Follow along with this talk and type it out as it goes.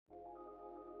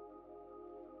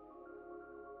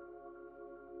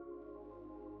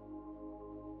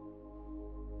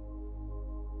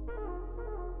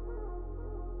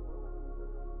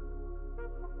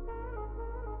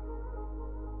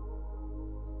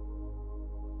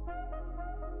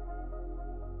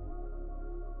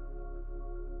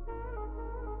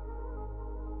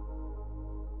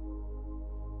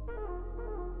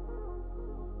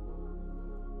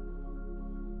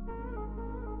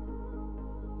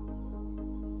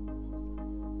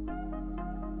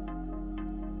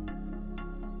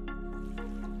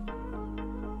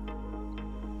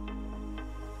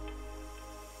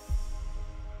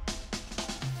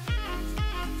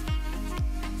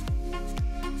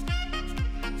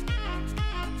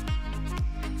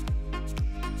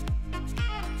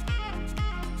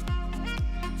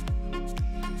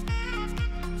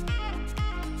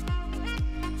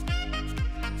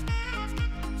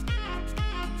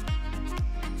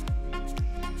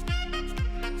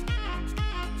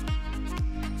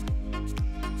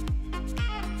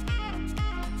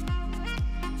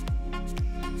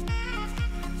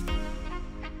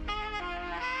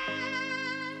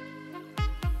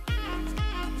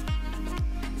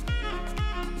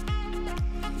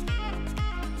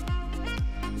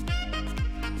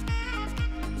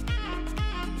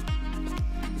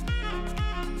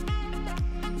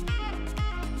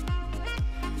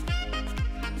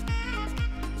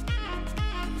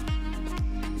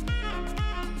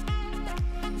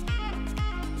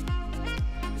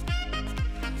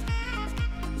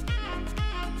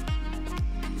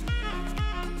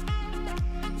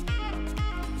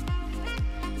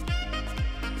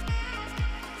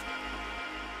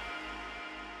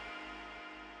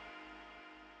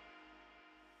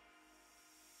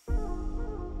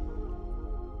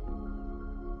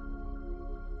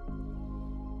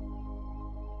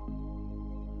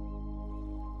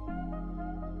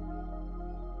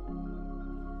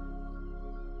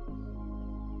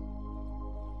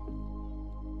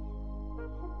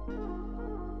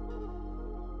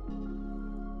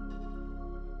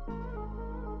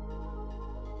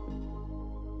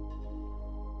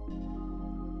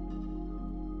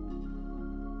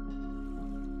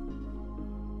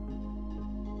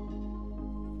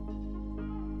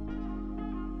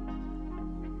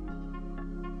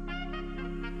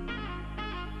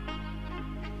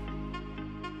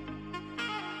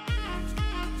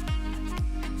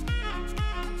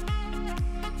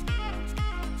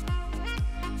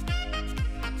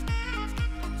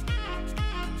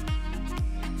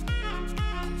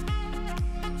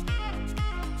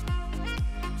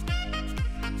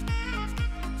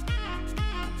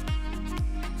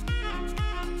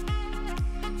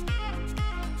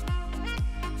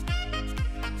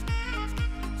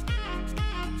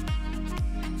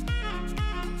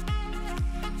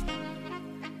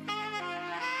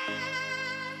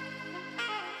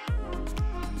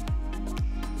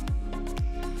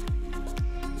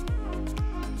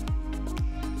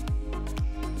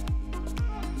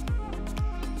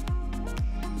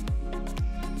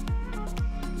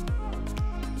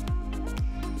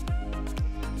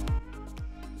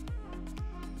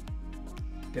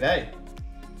G'day.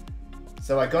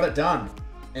 So I got it done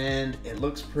and it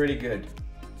looks pretty good.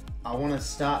 I want to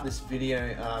start this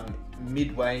video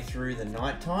midway through the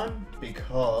night time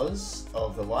because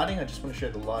of the lighting. I just want to show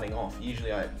the lighting off.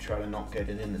 Usually I try to not get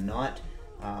it in the night,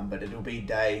 but it'll be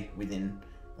day within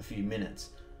a few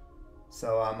minutes.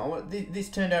 So this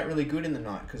turned out really good in the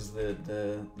night because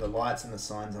the lights and the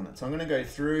signs on it. So I'm going to go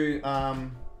through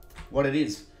what it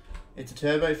is. It's a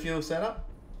turbo fuel setup,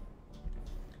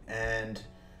 and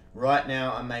right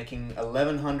now I'm making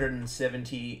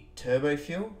 1170 turbo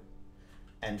fuel,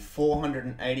 and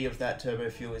 480 of that turbo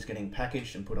fuel is getting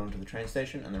packaged and put onto the train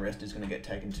station, and the rest is going to get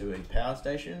taken to a power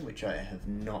station, which I have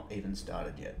not even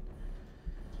started yet.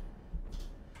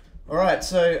 Alright,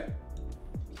 so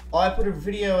I put a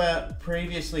video out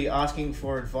previously asking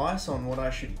for advice on what I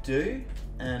should do,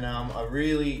 and I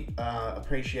really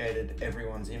appreciated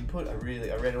everyone's input. I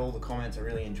read all the comments. I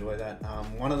really enjoy that.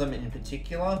 One of them in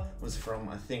particular was from,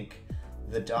 I think,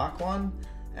 the Dark One,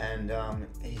 and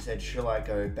he said, shall I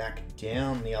go back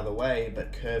down the other way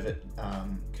but curve it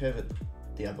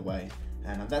the other way?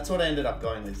 And that's what I ended up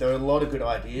going with. There were a lot of good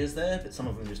ideas there, but some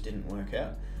of them just didn't work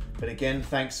out. But again,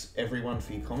 thanks everyone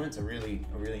for your comments. I really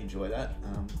enjoy that.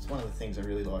 It's one of the things I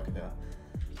really like about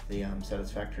the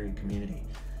Satisfactory community.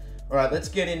 All right, let's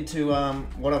get into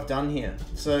what I've done here.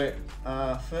 So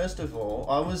first of all,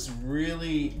 I was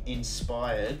really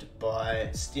inspired by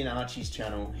Stin Archie's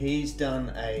channel. He's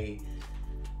done a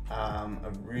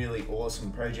really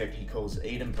awesome project he calls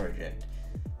Eden Project,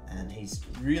 and he's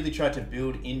really tried to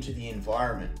build into the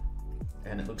environment,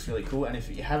 and it looks really cool. And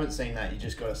if you haven't seen that, you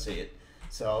just got to see it.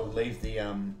 So I'll leave the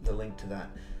link to that.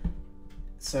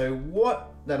 So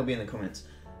that'll be in the comments.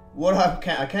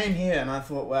 I came here and I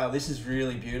thought, wow, this is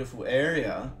really beautiful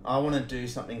area. I want to do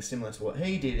something similar to what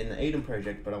he did in the Eden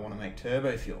Project, but I want to make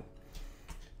turbo fuel.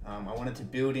 I wanted to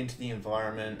build into the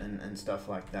environment and stuff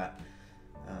like that.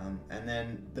 And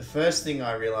then the first thing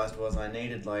I realized was I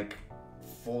needed like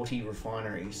 40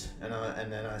 refineries,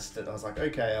 and then I was like,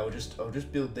 okay, I'll just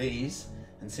build these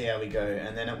and see how we go.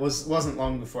 And then it wasn't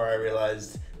long before I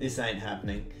realized this ain't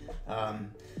happening.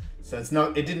 So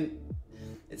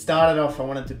it started off, I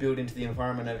wanted to build into the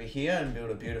environment over here and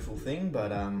build a beautiful thing,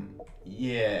 but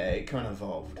yeah, it kind of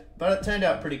evolved. But it turned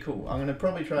out pretty cool. I'm gonna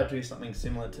probably try to do something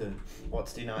similar to what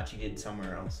Stin Archie did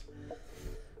somewhere else.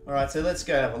 All right, so let's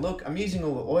go have a look. I'm using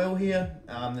all the oil here.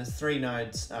 There's 3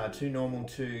 nodes, 2 normal,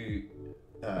 2,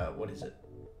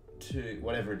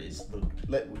 whatever it is.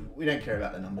 Look, we don't care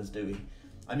about the numbers, do we?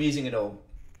 I'm using it all.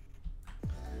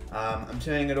 I'm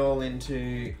turning it all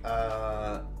into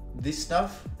this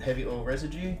stuff, heavy oil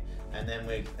residue, and then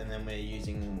we're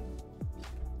using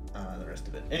the rest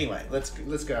of it. Anyway, let's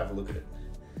go have a look at it.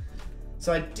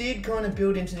 So I did kind of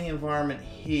build into the environment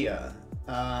here.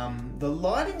 The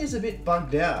lighting is a bit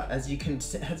bugged out, as you can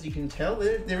tell.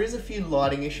 There is a few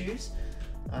lighting issues,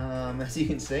 as you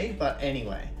can see. But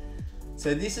anyway,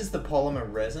 so this is the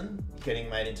polymer resin getting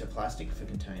made into plastic for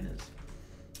containers.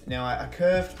 Now I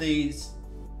curved these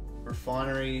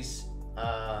refineries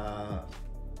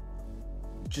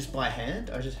just by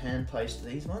hand. I just hand placed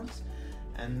these ones,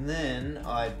 and then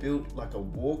I built like a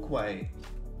walkway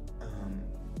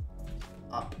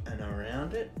up and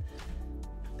around it,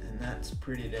 and that's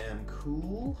pretty damn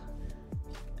cool.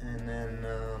 And then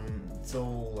it's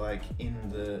all like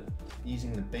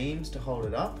using the beams to hold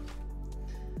it up.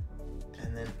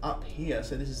 And then up here,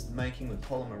 so this is making the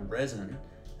polymer resin,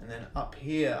 and then up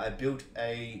here I built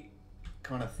a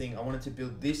kind of thing. I wanted to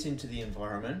build this into the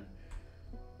environment,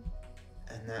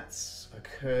 and I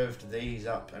curved these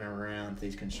up and around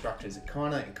these constructors. It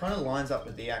kind of lines up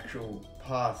with the actual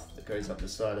path that goes up the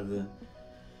side of the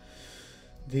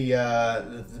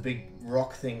big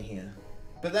rock thing here.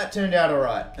 But that turned out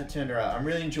alright. I'm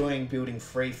really enjoying building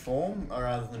free form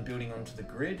rather than building onto the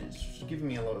grid. It's giving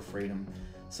me a lot of freedom.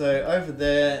 So over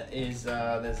there is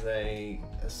there's a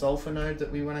sulfur node that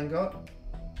we went and got.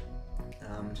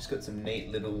 Just got some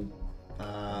neat little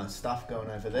stuff going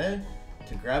over there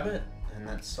to grab it, and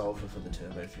that's sulfur for the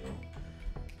turbo fuel.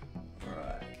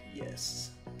 Alright,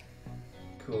 yes.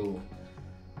 Cool.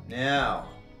 Now,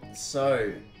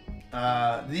 so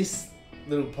this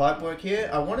little pipe work here,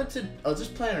 I was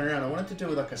just playing around. I wanted to do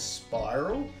like a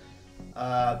spiral,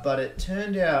 but it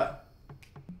turned out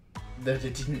that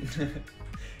it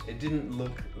didn't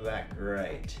look that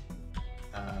great.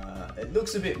 It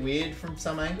looks a bit weird from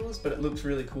some angles, but it looks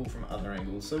really cool from other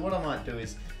angles. So what I might do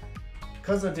is,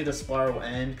 because I did a spiral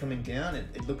and coming down,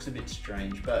 it looks a bit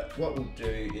strange, but what we'll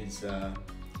do is we'll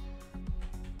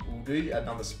do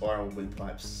another spiral with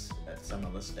pipes at some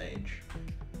other stage.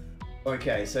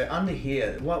 Okay, so under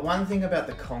here, one thing about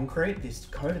the concrete, this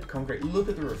coated concrete, look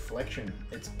at the reflection.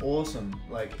 It's awesome.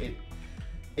 Like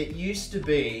it used to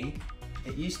be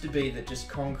that just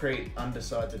concrete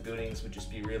undersides of buildings would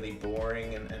just be really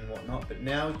boring and whatnot. But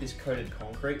now with this coated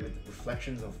concrete with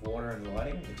reflections of water and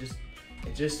lighting,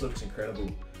 it just looks incredible.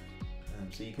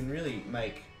 So you can really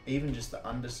make even just the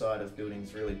underside of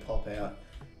buildings really pop out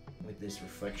with this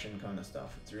reflection kind of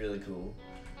stuff. It's really cool.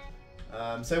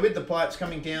 So with the pipes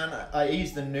coming down, I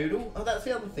use the noodle. Oh, that's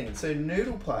the other thing. So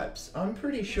noodle pipes. I'm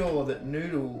pretty sure that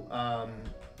noodle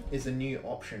is a new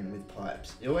option with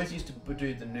pipes. You always used to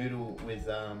do the noodle with,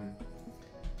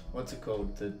 what's it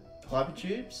called? The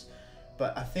hypertubes.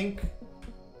 But I think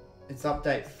it's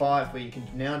update 5 where you can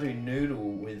now do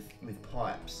noodle with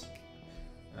pipes.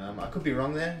 I could be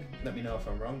wrong there. Let me know if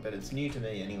I'm wrong, but it's new to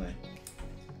me anyway.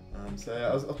 So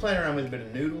I was playing around with a bit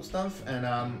of noodle stuff, and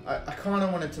I kind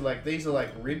of wanted to, like, these are like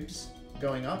ribs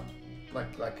going up,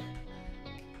 like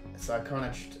so I kind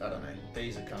of, I don't know,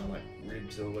 these are kind of like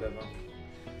ribs or whatever.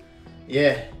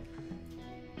 Yeah.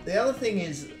 The other thing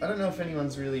is, I don't know if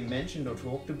anyone's really mentioned or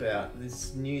talked about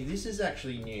this is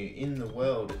actually new in the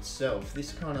world itself.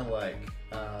 This kind of like,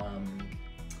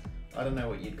 I don't know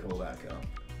what you'd call that,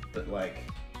 but like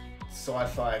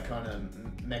sci-fi kind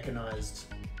of mechanized,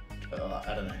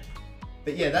 I don't know.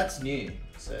 But yeah, that's new.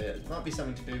 So it might be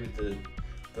something to do with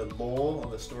the lore or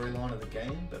the storyline of the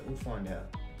game, but we'll find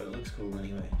out. But it looks cool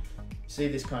anyway. You see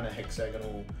this kind of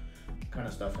hexagonal kind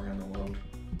of stuff around the world.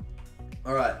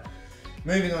 All right,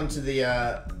 moving on to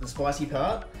the spicy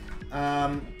part.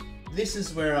 This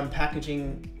is where I'm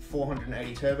packaging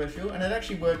 480 turbo fuel, and it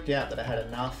actually worked out that I had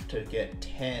enough to get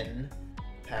 10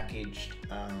 packaged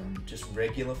just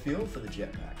regular fuel for the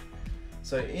jetpack.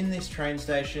 So in this train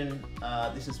station,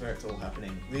 this is where it's all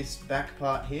happening. This back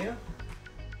part here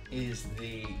is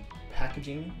the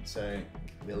packaging. So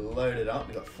we're loaded up.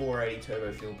 We've got 480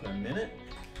 turbo fuel per minute,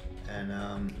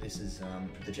 and this is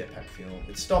the jetpack fuel.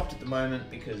 It's stopped at the moment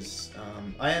because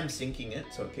I am syncing it,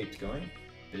 so it keeps going.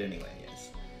 But anyway,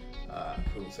 yes,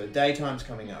 cool. So daytime's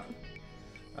coming up.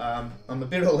 I'm a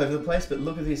bit all over the place, but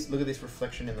look at this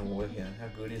reflection in the water here. How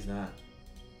good is that?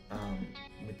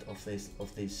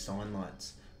 Off these sign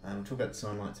lights. We'll talk about the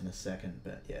sign lights in a second,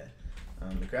 but yeah,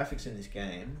 the graphics in this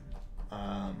game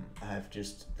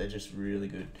they're just really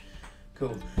good.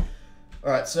 Cool.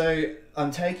 All right, so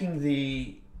I'm taking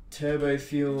the turbo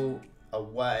fuel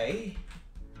away,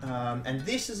 and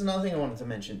this is another thing I wanted to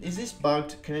mention. Is this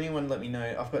bugged? Can anyone let me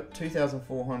know? I've got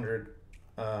 2,400.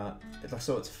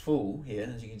 So it's full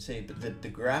here, as you can see, but the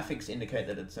graphics indicate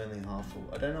that it's only half full.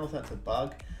 I don't know if that's a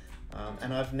bug.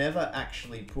 And I've never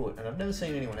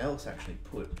seen anyone else actually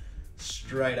put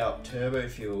straight up turbo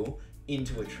fuel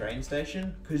into a train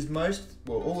station, because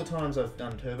all the times I've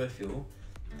done turbo fuel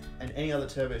and any other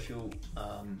turbo fuel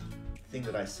thing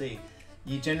that I see,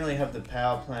 you generally have the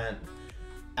power plant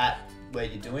at where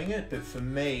you're doing it. But for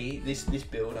me, this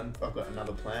build, I've got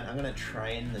another plan. I'm going to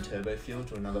train the turbo fuel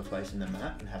to another place in the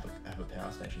map and have a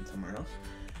power station somewhere else.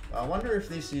 I wonder if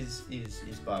this is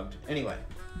bugged. Anyway.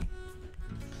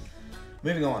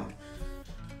 Moving on.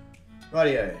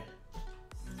 Rightio.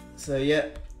 So yeah,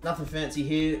 nothing fancy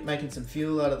here. Making some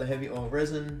fuel out of the heavy oil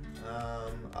resin.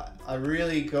 I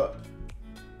really got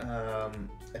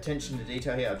attention to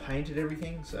detail here. I painted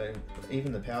everything, so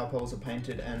even the power poles are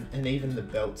painted, and even the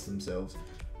belts themselves.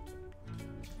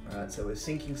 Alright, so we're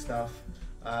sinking stuff.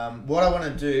 What I want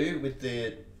to do with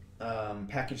the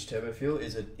packaged turbo fuel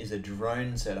is a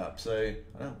drone setup. So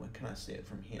can I see it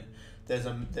from here? There's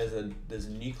a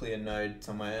nuclear node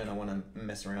somewhere, and I want to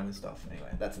mess around with stuff. Anyway,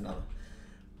 that's another.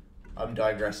 I'm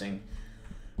digressing.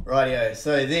 Rightio.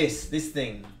 So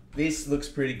this looks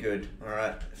pretty good. All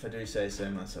right, if I do say so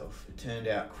myself. It turned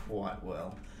out quite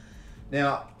well.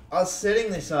 Now I was setting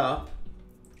this up,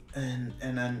 and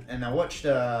I watched.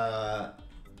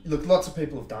 Look, lots of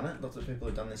people have done it. Lots of people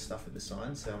have done this stuff with the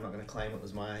signs. So I'm not going to claim it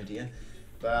was my idea.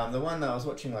 But the one that I was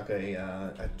watching, like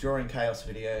a Drawing Chaos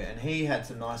video, and he had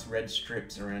some nice red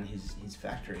strips around his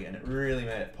factory, and it really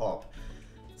made it pop.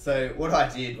 So what I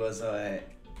did was I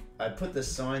put the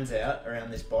signs out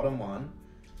around this bottom one,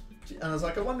 and I was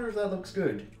like, I wonder if that looks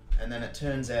good. And then it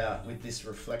turns out, with this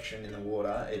reflection in the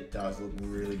water, it does look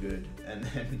really good. And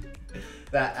then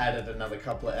that added another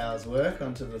couple of hours work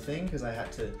onto the thing, because I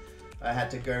had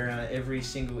to go around every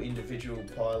single individual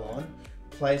pylon,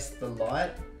 place the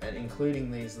light, and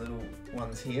including these little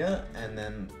ones here, and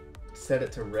then set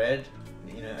it to red,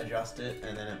 adjust it,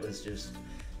 and then it was just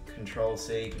Control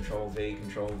C, Control V,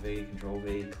 Control V, Control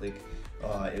V, click.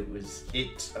 Alright, it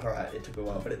took a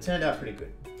while, but it turned out pretty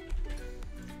good.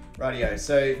 Rightio,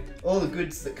 so all the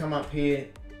goods that come up here,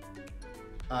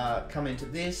 come into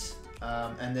this,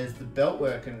 and there's the belt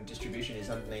work and distribution is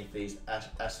underneath these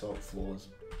asphalt floors.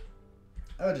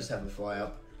 I'll just have a fly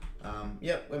up.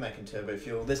 Yep, we're making turbo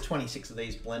fuel. There's 26 of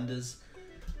these blenders.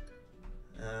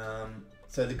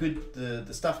 So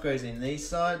the stuff goes in these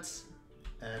sides,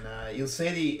 and you'll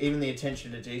see even the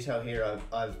attention to detail here.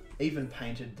 I've even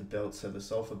painted the belts, so the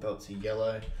sulfur belts are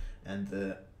yellow and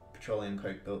the petroleum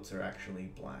coke belts are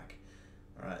actually black.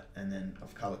 Alright, and then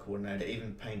I've color coordinated,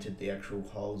 even painted the actual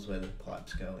holes where the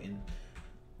pipes go in.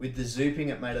 With the zooping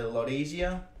it made it a lot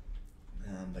easier,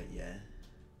 but yeah.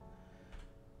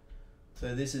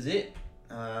 So this is it.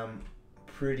 I'm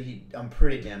pretty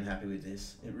damn happy with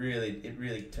this. It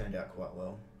really turned out quite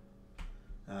well.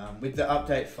 With the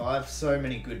update 5, so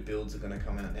many good builds are going to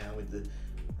come out now with the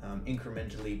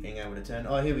incrementally being able to turn.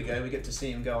 Oh, here we go. We get to see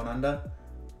him going under.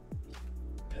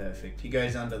 Perfect. He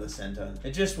goes under the center.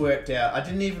 It just worked out. I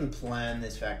didn't even plan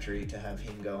this factory to have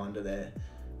him go under there.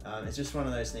 It's just one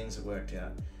of those things that worked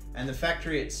out. And the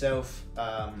factory itself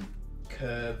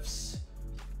curves.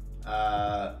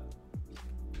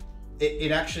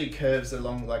 It actually curves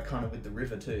along, like, kind of with the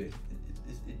river too.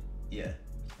 Yeah,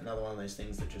 another one of those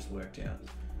things that just worked out.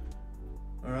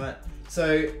 All right.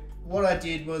 So what I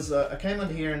did was I came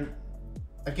under here, and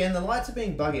again the lights are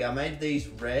being buggy. I made these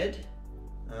red.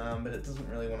 But it doesn't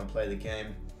really want to play the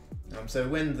game. So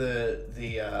when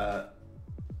the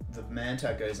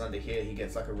manta goes under here, he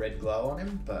gets like a red glow on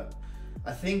him. But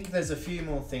I think there's a few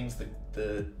more things that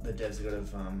the devs have got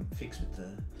to fix with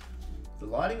the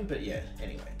lighting. But yeah,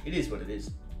 anyway, it is what it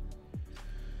is.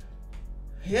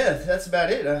 Yeah, that's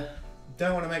about it. I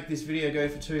don't want to make this video go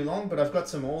for too long, but I've got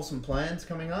some awesome plans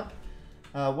coming up.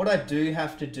 What I do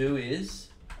have to do is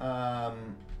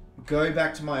go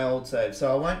back to my old save.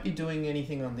 So I won't be doing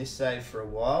anything on this save for a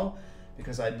while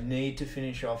because I need to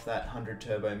finish off that 100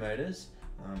 turbo motors.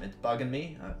 It's bugging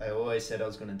me. I always said I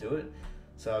was going to do it.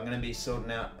 So I'm going to be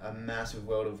sorting out a massive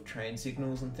world of train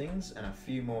signals and things and a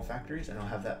few more factories, and I'll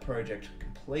have that project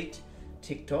complete,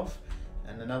 ticked off.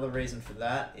 And another reason for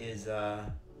that is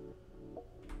a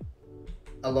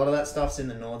lot of that stuff's in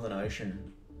the Northern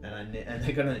Ocean, and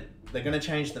they're gonna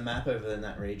change the map over in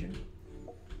that region.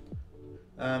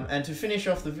 And to finish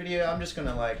off the video, I'm just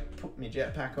gonna like put my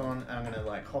jetpack on and I'm gonna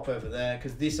like hop over there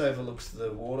because this overlooks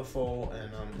the waterfall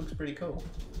and looks pretty cool.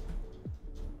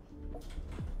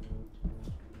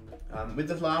 With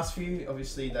the last few,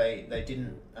 obviously they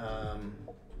didn't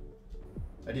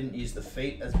I didn't use the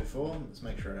feet as before. Let's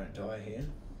make sure I don't die here.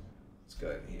 Let's go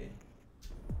over here.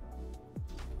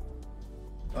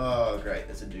 Oh great,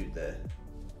 there's a dude there.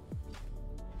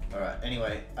 Alright,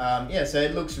 anyway, yeah, so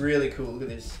it looks really cool. Look at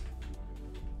this.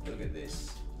 Look at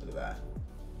this. Look at that.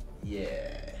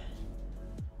 Yeah.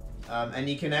 And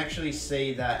you can actually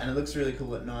see that, and it looks really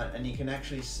cool at night, and you can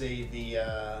actually see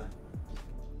the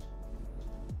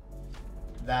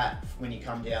that when you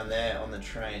come down there on the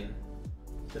train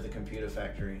to the computer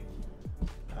factory.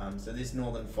 So this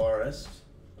northern forest,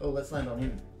 oh, let's land on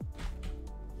him.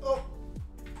 Oh,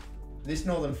 this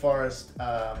northern forest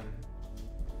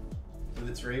with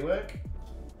its rework,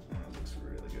 oh, it looks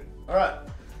really good. All right,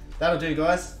 that'll do,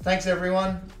 guys. Thanks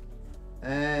everyone,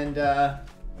 and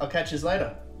I'll catch you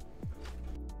later.